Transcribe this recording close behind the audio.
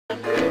What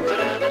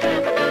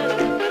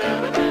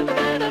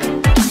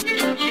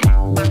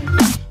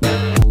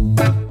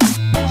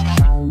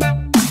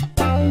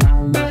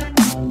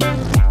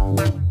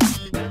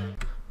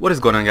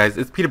is going on, guys?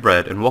 It's Peeta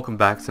Bread, and welcome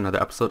back to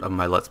another episode of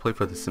my Let's Play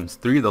for The Sims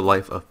 3, The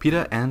Life of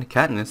Peeta and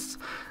Katniss.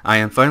 I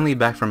am finally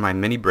back from my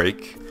mini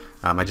break.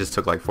 I just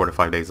took like 4 to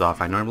 5 days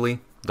off. I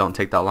normally don't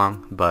take that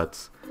long,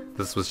 but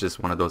this was just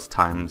one of those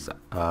times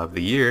of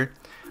the year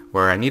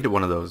where I needed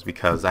one of those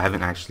because I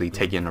haven't actually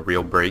taken a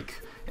real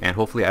break, and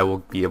hopefully I will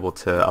be able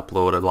to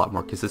upload a lot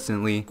more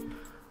consistently.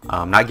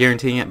 Not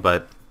guaranteeing it,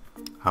 but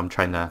I'm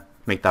trying to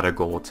make that a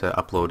goal to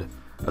upload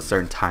a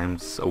certain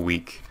times a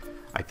week.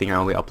 I think I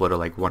only uploaded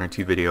like 1 or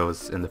 2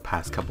 videos in the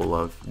past couple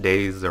of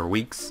days or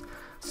weeks,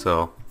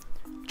 so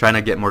trying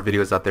to get more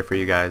videos out there for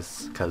you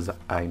guys because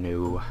I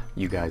know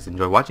you guys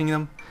enjoy watching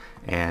them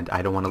and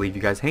I don't want to leave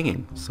you guys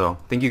hanging. So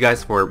thank you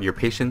guys for your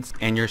patience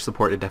and your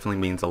support. It definitely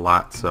means a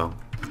lot. So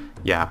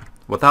yeah,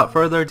 without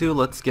further ado,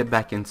 let's get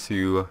back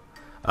into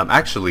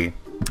actually,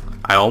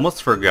 I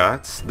almost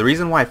forgot. The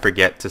reason why I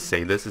forget to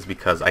say this is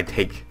because I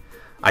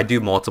do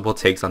multiple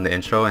takes on the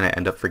intro and I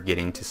end up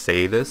forgetting to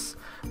say this.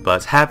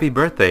 But happy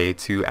birthday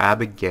to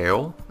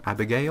Abigail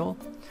Pantoja.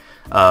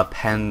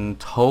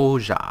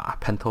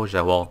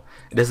 Well,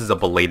 this is a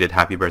belated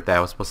happy birthday. I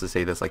was supposed to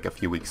say this like a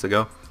few weeks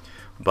ago,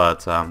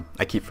 but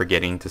I keep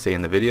forgetting to say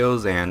in the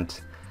videos, and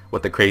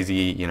with the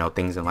crazy,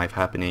 things in life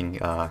happening,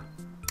 I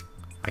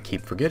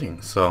keep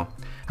forgetting. So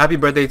happy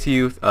birthday to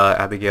you,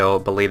 Abigail.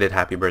 Belated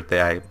happy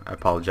birthday. I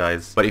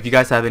apologize. But if you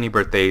guys have any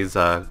birthdays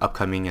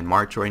upcoming in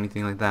March or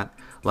anything like that,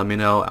 let me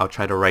know. I'll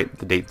try to write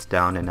the dates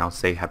down and I'll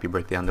say happy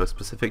birthday on those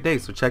specific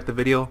days. So check the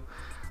video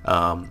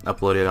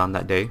uploaded on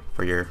that day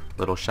for your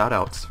little shout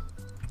outs.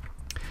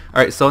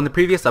 Alright, so in the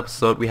previous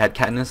episode we had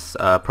Katniss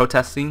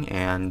protesting,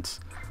 and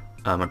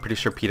I'm pretty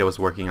sure Peeta was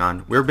working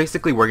on, we were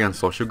basically working on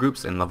social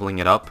groups and leveling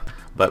it up,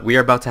 but we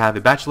are about to have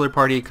a bachelor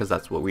party because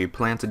that's what we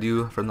planned to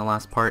do from the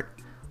last part,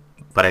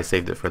 but I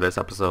saved it for this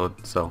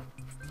episode. So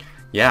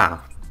yeah,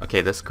 okay,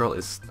 this girl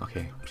is,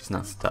 okay, she's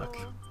not stuck.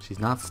 She's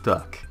not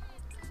stuck.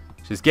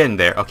 She's getting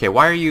there. Okay,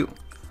 why are you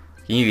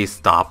need to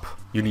stop.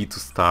 You need to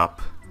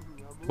stop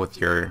with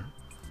your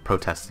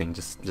protesting.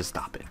 Just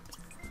stop it.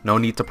 No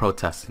need to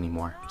protest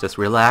anymore. Just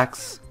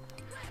relax.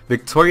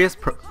 Victorious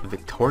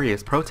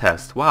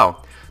protest.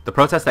 Wow. The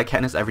protest that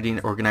Katniss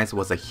Everdeen organized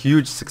was a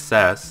huge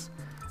success.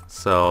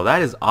 So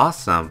that is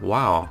awesome.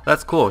 Wow.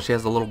 That's cool. She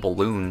has a little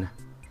balloon.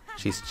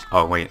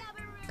 Oh wait.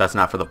 That's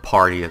not for the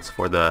party. It's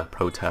for the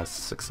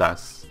protest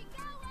success.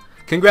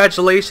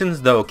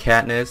 Congratulations though,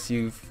 Katniss,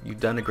 you've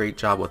done a great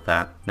job with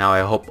that. Now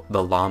I hope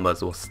the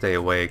llamas will stay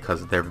away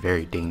because they're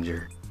very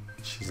dangerous.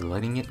 She's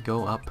letting it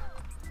go up.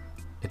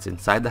 It's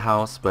inside the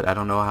house, but I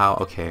don't know how.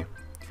 Okay,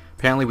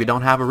 apparently we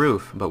don't have a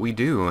roof, but we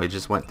do. It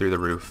just went through the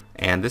roof.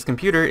 And this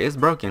computer is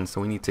broken, so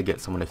we need to get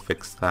someone to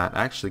fix that.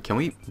 Actually, can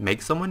we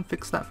make someone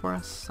fix that for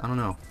us? I don't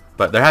know.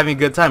 But they're having a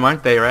good time,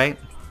 aren't they, right?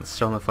 Let's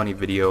show them a funny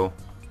video.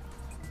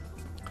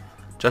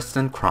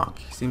 Justin Kronk.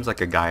 He seems like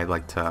a guy I'd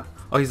like to...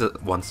 Oh, he's a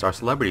 1-star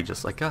celebrity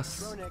just like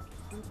us.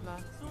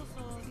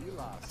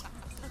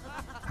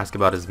 Ask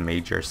about his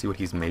major, see what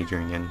he's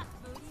majoring in.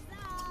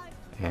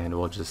 And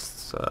we'll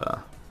just,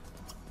 I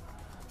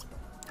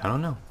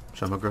don't know,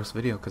 show him a gross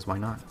video, because why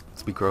not?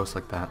 Let's be gross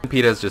like that.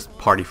 Peeta's just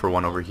party for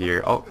one over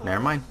here. Oh, never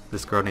mind.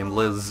 This girl named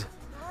Liz.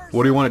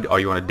 What do you want to do? Oh,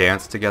 you want to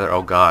dance together?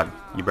 Oh god.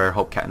 You better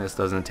hope Katniss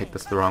doesn't take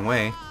this the wrong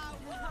way.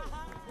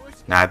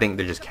 Nah, I think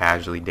they're just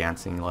casually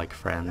dancing like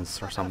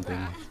friends or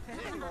something.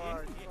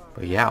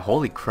 But yeah,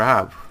 holy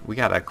crap, we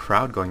got a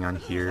crowd going on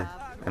here,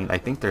 and I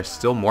think there's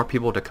still more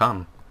people to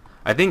come.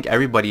 I think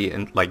everybody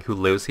who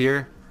lives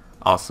here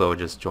also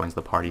just joins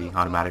the party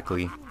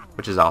automatically,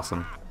 which is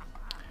awesome.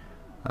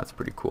 That's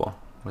pretty cool.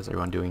 What is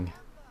everyone doing?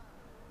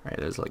 Alright,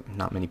 there's like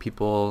not many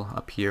people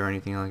up here or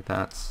anything like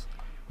that.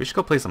 We should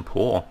go play some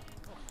pool.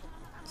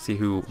 See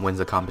who wins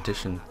the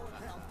competition.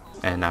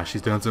 And now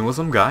she's dancing with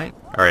some guy.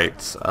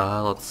 Alright,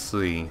 let's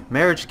see.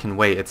 Marriage can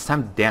wait. It's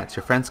time to dance.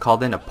 Your friends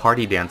called in a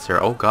party dancer.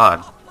 Oh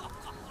god.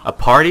 A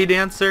party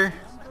dancer?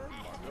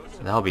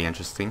 That'll be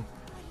interesting.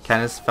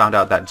 Katniss found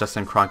out that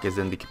Justin Kronk is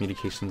in the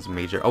communications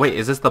major. Oh wait,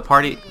 is this the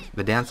party?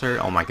 The dancer?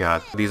 Oh my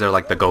god. These are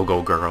like the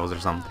go-go girls or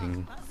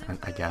something,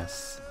 I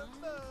guess.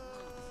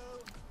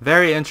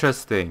 Very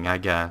interesting, I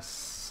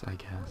guess.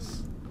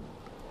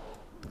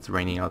 It's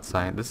raining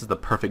outside. This is the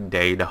perfect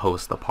day to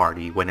host a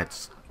party, when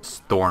it's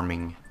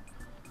storming.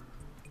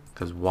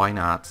 Because why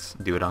not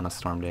do it on a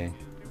storm day?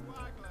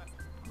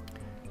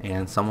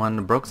 And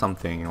someone broke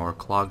something or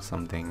clogged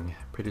something.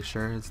 Pretty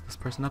sure is this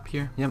person up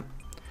here? Yep.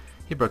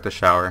 He broke the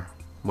shower.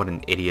 What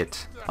an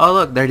idiot. Oh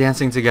look, they're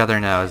dancing together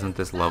now. Isn't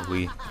this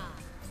lovely?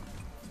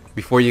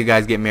 Before you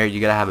guys get married, you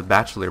gotta have a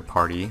bachelor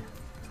party.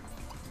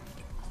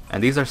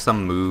 And these are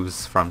some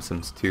moves from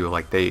Sims 2.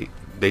 Like they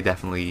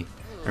definitely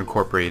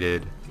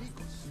incorporated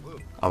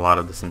a lot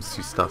of the Sims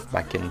 2 stuff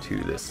back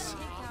into this.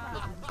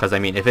 Because I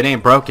mean, if it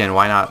ain't broken,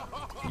 why not?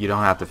 You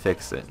don't have to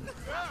fix it.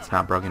 It's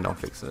not broken, don't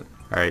fix it.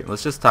 Alright,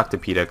 let's just talk to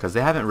Peeta, because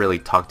they haven't really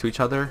talked to each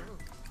other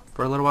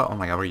for a little while. Oh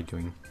my god, what are you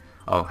doing?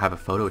 Oh, have a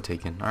photo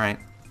taken. Alright.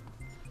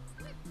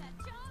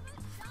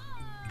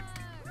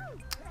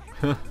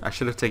 I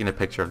should have taken a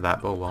picture of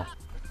that, but oh well.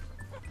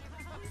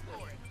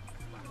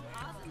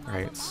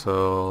 Alright,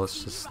 so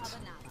let's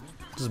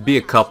just be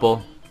a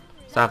couple.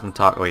 Let's have them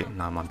talk. Wait,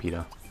 no, I'm on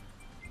Peeta.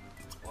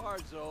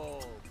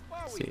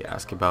 See,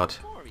 ask about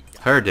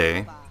her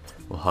day.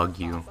 We'll hug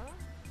you.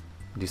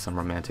 Do some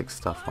romantic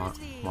stuff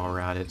while we're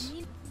at it.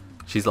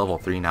 She's level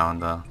 3 now in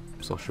the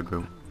social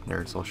group,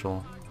 nerd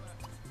social.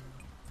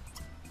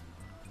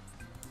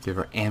 Give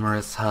her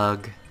amorous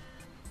hug,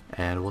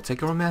 and we'll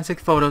take a romantic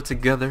photo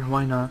together.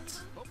 Why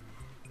not?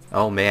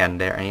 Oh man,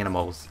 they're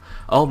animals.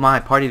 Oh my,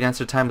 party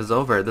dancer time is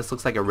over. This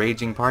looks like a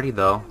raging party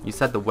though. You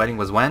said the wedding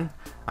was when?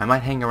 I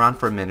might hang around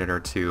for a minute or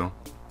two.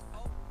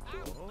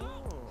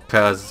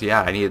 Cause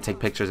yeah, I need to take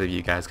pictures of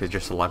you guys because you're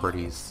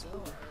celebrities.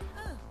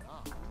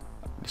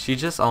 Did she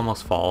just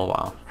almost fall?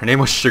 Wow. Her name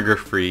was Sugar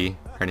Free.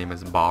 Her name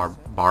is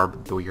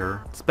Barb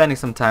Doyer. Spending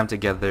some time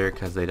together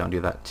because they don't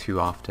do that too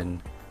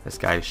often. This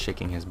guy is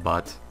shaking his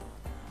butt.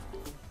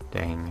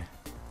 Dang.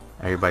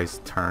 Everybody's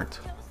turned.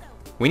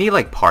 We need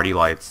like party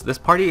lights. This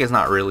party is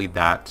not really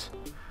that,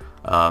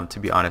 to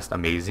be honest,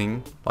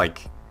 amazing.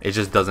 Like, it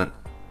just doesn't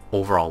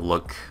overall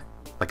look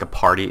like a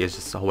party. It's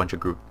just a whole bunch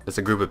of it's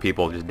a group of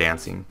people just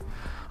dancing.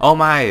 Oh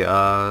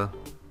my,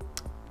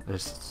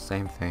 there's the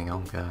same thing.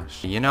 Oh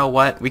gosh. You know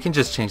what? We can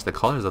just change the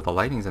colors of the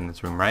lightings in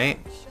this room, right?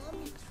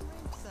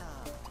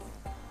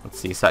 Let's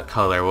see, set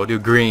color. We'll do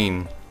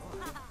green.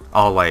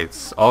 All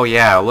lights. Oh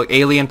yeah, look,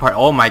 alien part.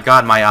 Oh my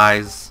god, my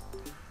eyes.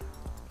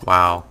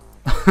 Wow.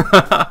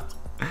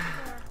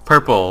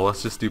 Purple.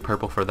 Let's just do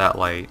purple for that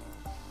light.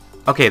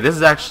 Okay, this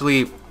is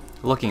actually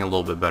looking a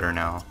little bit better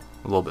now.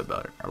 A little bit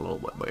better. A little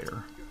bit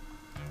better.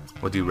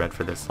 We'll do red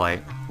for this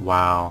light.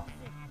 Wow.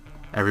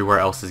 Everywhere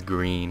else is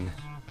green.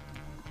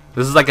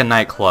 This is like a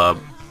nightclub.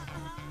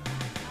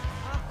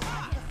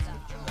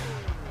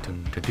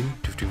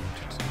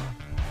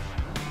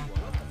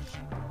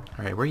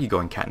 Alright, where are you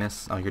going,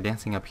 Katniss? Oh, you're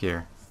dancing up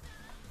here.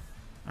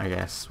 I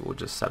guess we'll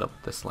just set up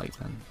this light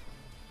then.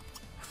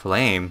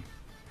 Flame.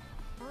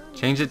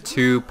 Change it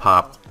to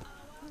pop.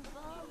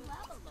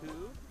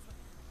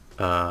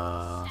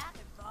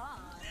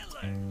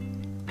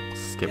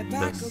 Skip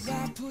this.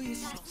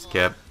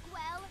 Skip.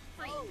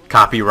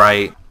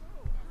 Copyright.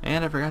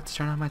 And I forgot to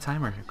turn on my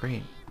timer.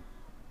 Great.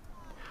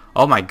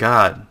 Oh my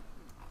god.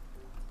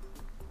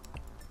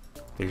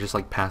 They just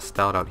like passed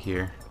out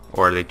here.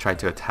 Or they tried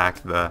to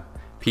attack the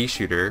pea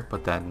shooter,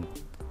 but then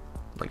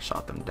like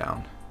shot them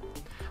down.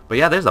 But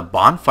yeah, there's a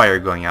bonfire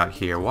going out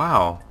here.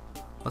 Wow.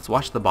 Let's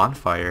watch the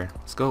bonfire.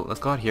 Let's go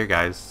out here,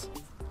 guys.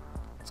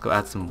 Let's go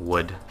add some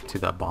wood to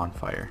that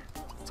bonfire.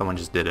 Someone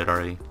just did it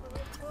already.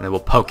 And then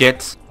we'll poke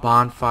it.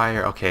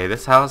 Bonfire. Okay,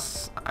 this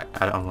house,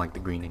 I don't like the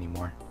green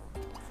anymore.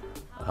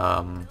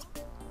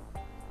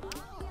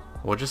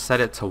 We'll just set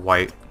it to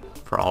white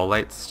for all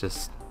lights,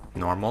 just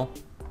normal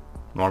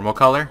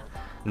color.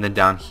 And then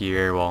down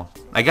here, well,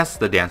 I guess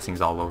the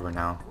dancing's all over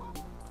now.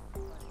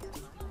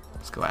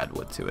 Let's go add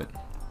wood to it.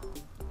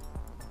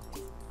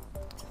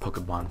 Poke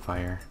a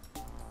bonfire.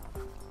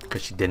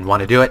 Because she didn't want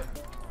to do it.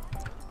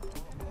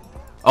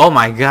 Oh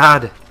my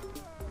god!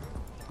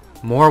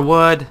 More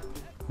wood!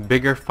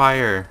 Bigger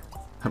fire.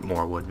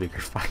 More wood, bigger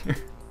fire.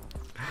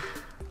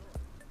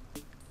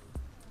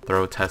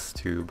 Throw test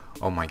tube.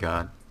 Oh my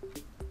god.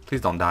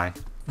 Please don't die.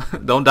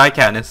 Don't die,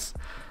 Katniss.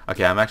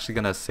 Okay, I'm actually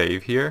gonna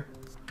save here.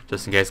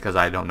 Just in case, because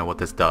I don't know what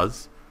this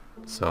does.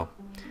 So,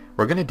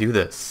 we're gonna do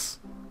this.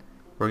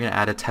 We're gonna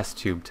add a test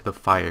tube to the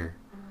fire.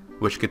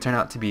 Which could turn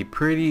out to be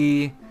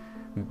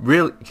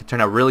could turn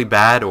out really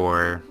bad,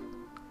 or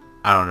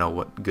I don't know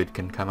what good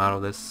can come out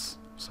of this.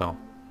 So,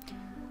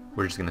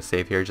 we're just gonna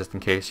save here just in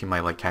case. She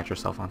might like catch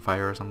herself on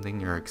fire or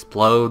something, or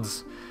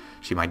explodes.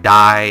 She might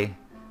die.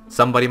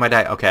 Somebody might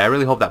die. Okay, I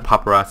really hope that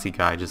paparazzi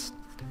guy just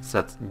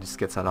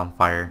gets set on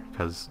fire,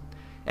 because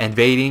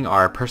invading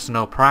our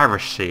personal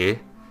privacy.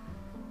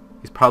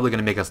 He's probably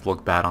gonna make us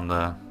look bad on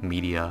the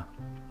media.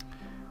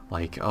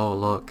 Like, oh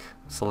look,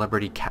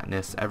 celebrity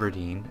Katniss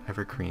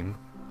Evercream,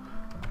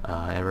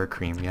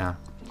 yeah,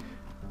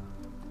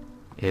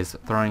 is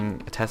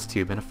throwing a test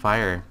tube in a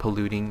fire,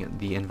 polluting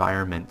the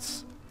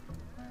environment.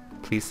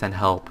 Please send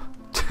help.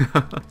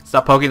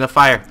 Stop poking the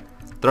fire.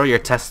 Throw your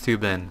test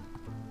tube in.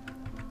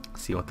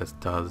 See what this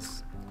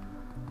does.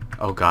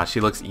 Oh god,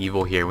 she looks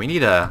evil here. We need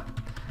to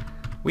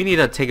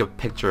take a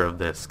picture of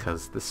this,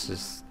 because this is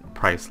just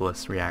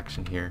priceless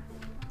reaction here.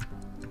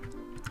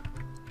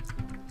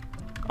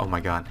 Oh my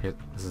god, here,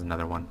 this is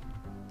another one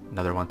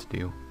to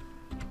do.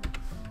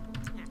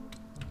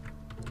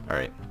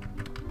 Alright.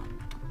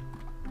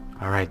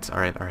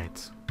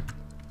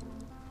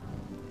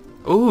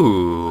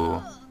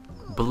 Ooh,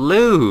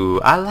 blue.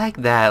 I like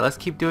that. Let's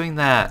keep doing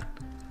that.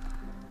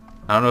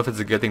 I don't know if it's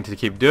a good thing to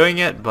keep doing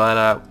it,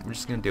 but we're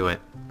just gonna do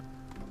it.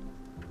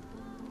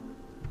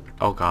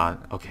 Oh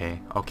god,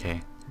 okay.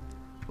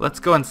 Let's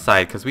go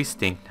inside, because we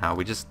stink now.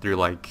 We just threw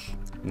like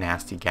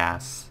nasty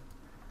gas.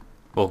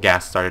 Well,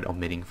 gas started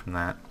emitting from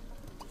that.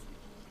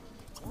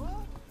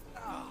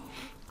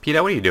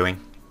 Peeta, what are you doing?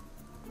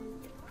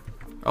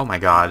 Oh my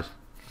god.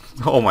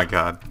 Oh my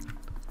god.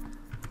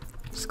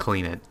 Just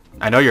clean it.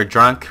 I know you're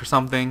drunk or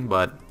something,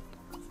 but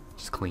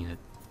just clean it.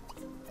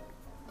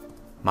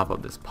 Mop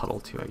up this puddle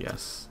too, I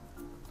guess.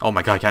 Oh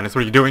my god, Katniss, what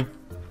are you doing?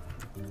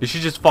 Did she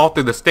just fall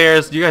through the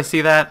stairs? Do you guys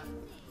see that?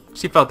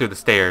 She fell through the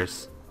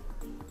stairs.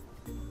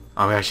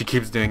 Oh my god, she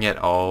keeps doing it.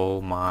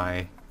 Oh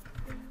my.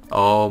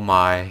 Oh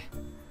my.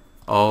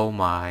 Oh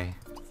my.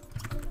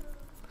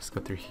 Let's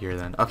go through here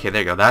then. Okay,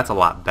 there you go. That's a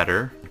lot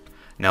better.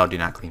 No, do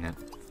not clean it.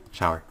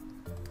 Shower.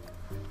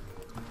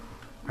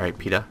 Alright,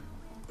 Peeta.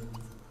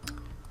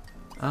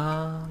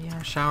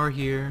 Yeah, shower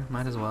here.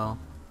 Might as well.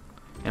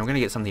 And we're gonna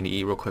get something to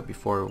eat real quick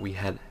before we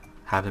have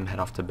him head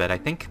off to bed. I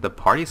think the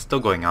party's still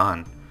going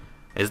on.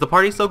 Is the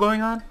party still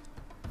going on?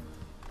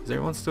 Is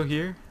everyone still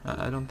here?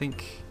 I don't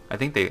think... I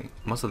think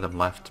most of them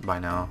left by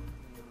now.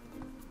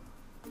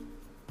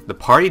 The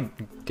party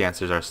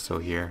dancers are still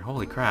here.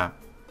 Holy crap.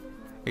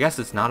 I guess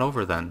it's not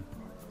over then.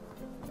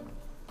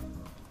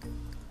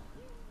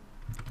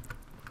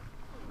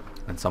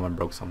 And someone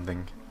broke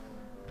something.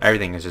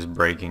 Everything is just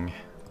breaking.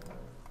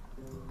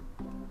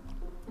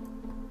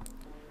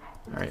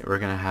 Alright, we're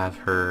gonna have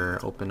her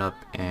open up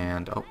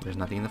and... oh, there's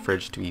nothing in the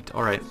fridge to eat.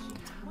 Alright.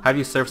 Have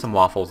you serve some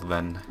waffles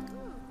then?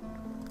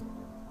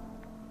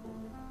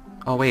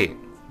 Oh wait,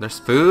 there's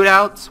food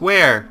out?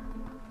 Where?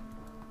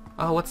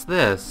 Oh, what's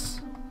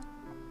this?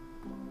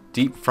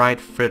 Deep fried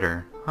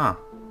fritter. Huh.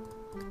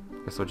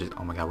 Guess we'll just...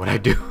 oh my god, what did I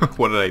do?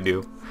 What did I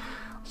do?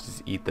 Let's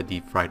just eat the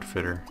deep fried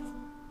fritter.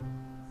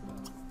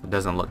 It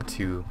doesn't look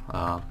too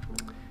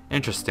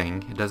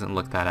interesting. It doesn't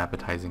look that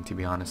appetizing, to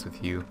be honest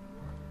with you.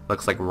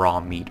 Looks like raw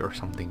meat or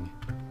something.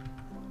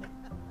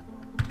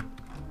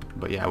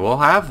 But yeah, we'll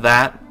have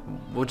that.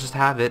 We'll just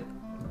have it.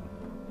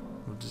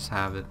 We'll just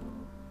have it.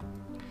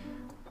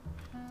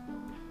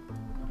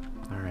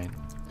 Alright.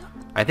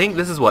 I think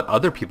this is what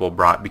other people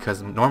brought,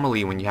 because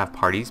normally when you have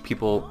parties,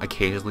 people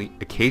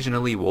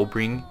occasionally will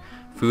bring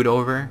food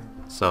over.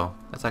 So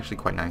that's actually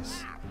quite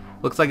nice.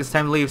 Looks like it's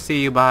time to leave.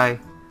 See you. Bye.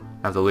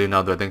 I have to leave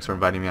now though. Thanks for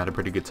inviting me. I had a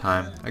pretty good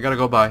time. I gotta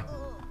go. Bye.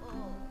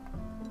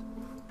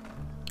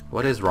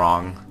 What is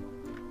wrong?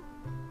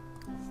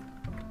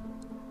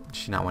 Does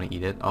she not want to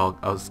eat it? Oh,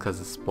 it's because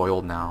it's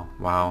spoiled now.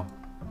 Wow.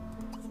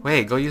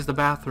 Wait, go use the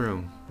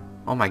bathroom.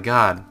 Oh my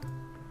god.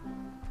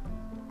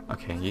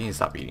 Okay, you need to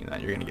stop eating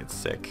that. You're gonna get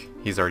sick.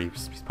 He's probably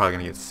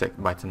gonna get sick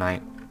by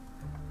tonight.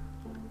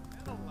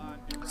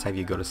 Let's have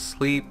you go to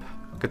sleep.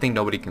 Good thing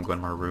nobody can go in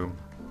my room,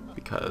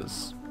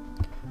 because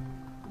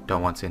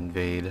don't want to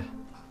invade.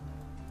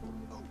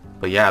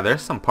 But yeah,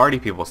 there's some party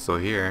people still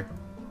here.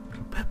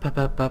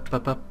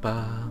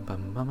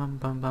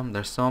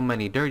 There's so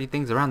many dirty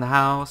things around the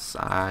house.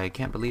 I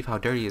can't believe how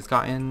dirty it's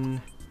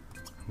gotten.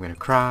 I'm gonna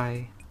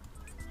cry.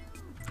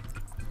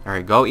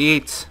 Alright, go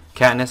eat.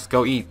 Katniss,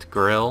 go eat.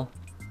 Grill.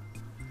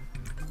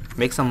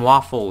 Make some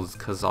waffles,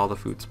 because all the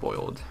food's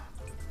spoiled.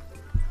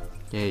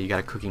 Yeah, you got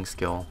a cooking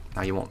skill.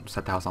 Now you won't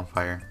set the house on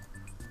fire.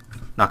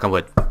 Knock on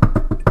wood.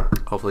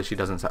 Hopefully she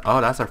doesn't set...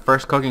 oh, that's our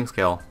first cooking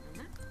skill.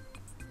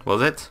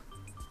 Was it?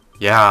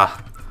 Yeah.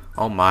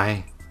 Oh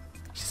my.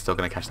 She's still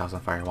gonna catch the house on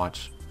fire.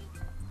 Watch.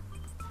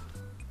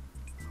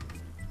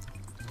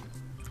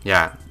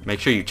 Yeah, make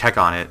sure you check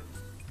on it.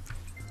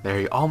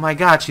 There you... oh my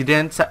god, she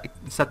didn't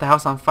set the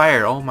house on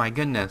fire. Oh my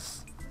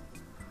goodness.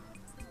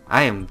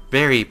 I am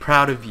very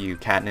proud of you,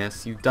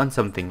 Katniss. You've done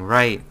something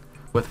right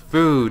with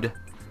food.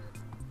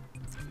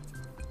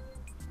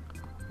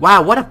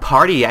 Wow, what a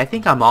party. I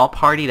think I'm all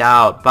partied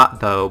out,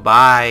 though.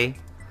 Bye.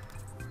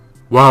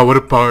 Wow, what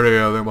a party.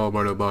 I think I'm all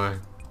partied. Bye.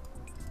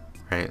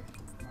 Right.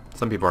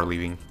 Some people are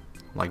leaving,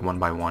 like one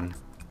by one.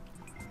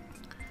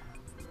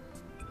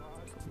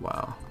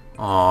 Wow.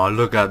 Oh,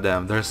 look at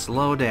them. They're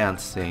slow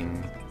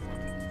dancing.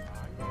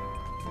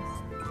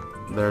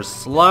 They're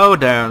slow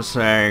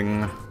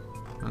dancing.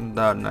 Isn't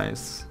that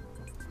nice?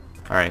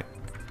 Alright.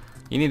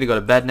 You need to go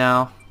to bed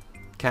now.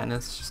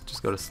 Katniss,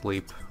 just go to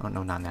sleep. Oh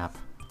no, not nap.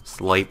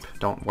 Sleep.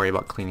 Don't worry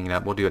about cleaning it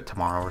up. We'll do it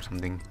tomorrow or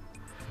something.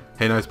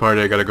 Hey, nice party.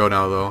 I gotta go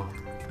now though.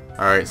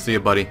 Alright, see you,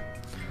 buddy.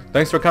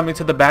 Thanks for coming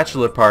to the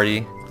bachelor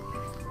party.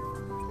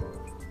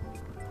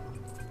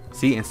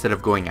 See, instead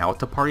of going out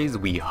to parties,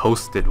 we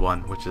hosted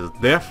one, which is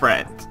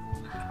different.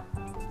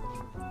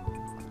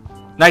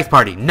 Nice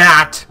party.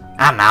 Not!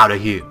 I'm out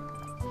of here.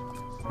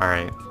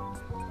 Alright.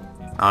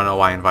 I don't know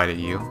why I invited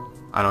you.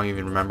 I don't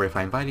even remember if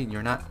I invited you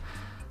or not.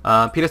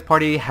 Peeta's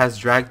party has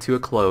dragged to a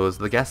close.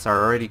 The guests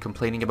are already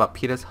complaining about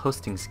Peeta's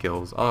hosting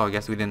skills. Oh, I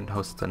guess we didn't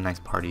host a nice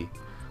party.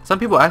 Some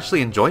people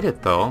actually enjoyed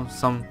it though.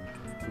 Some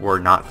were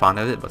not fond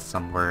of it, but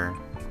some were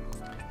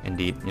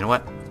indeed. You know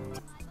what?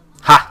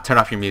 Ha! Turn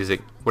off your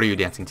music. What are you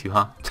dancing to,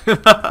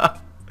 huh?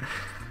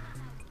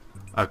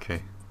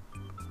 Okay.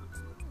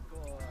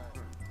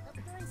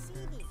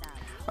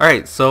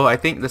 Alright, so I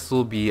think this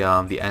will be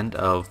the end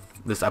of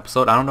this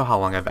episode. I don't know how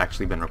long I've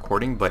actually been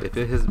recording, but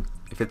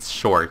if it's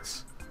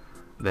short,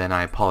 then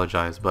I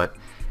apologize. But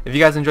if you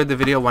guys enjoyed the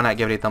video, why not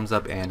give it a thumbs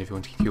up, and if you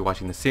want to keep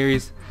watching the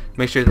series,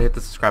 make sure to hit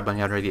the subscribe button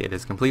already. It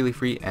is completely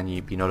free and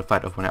you'll be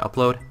notified of when I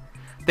upload.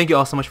 Thank you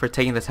all so much for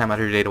taking the time out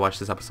of your day to watch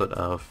this episode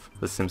of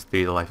The Sims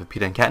 3: The Life of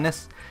Peeta and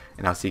Katniss,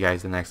 and I'll see you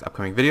guys in the next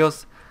upcoming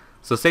videos.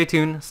 So stay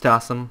tuned, stay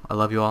awesome. I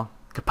love you all.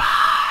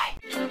 Goodbye.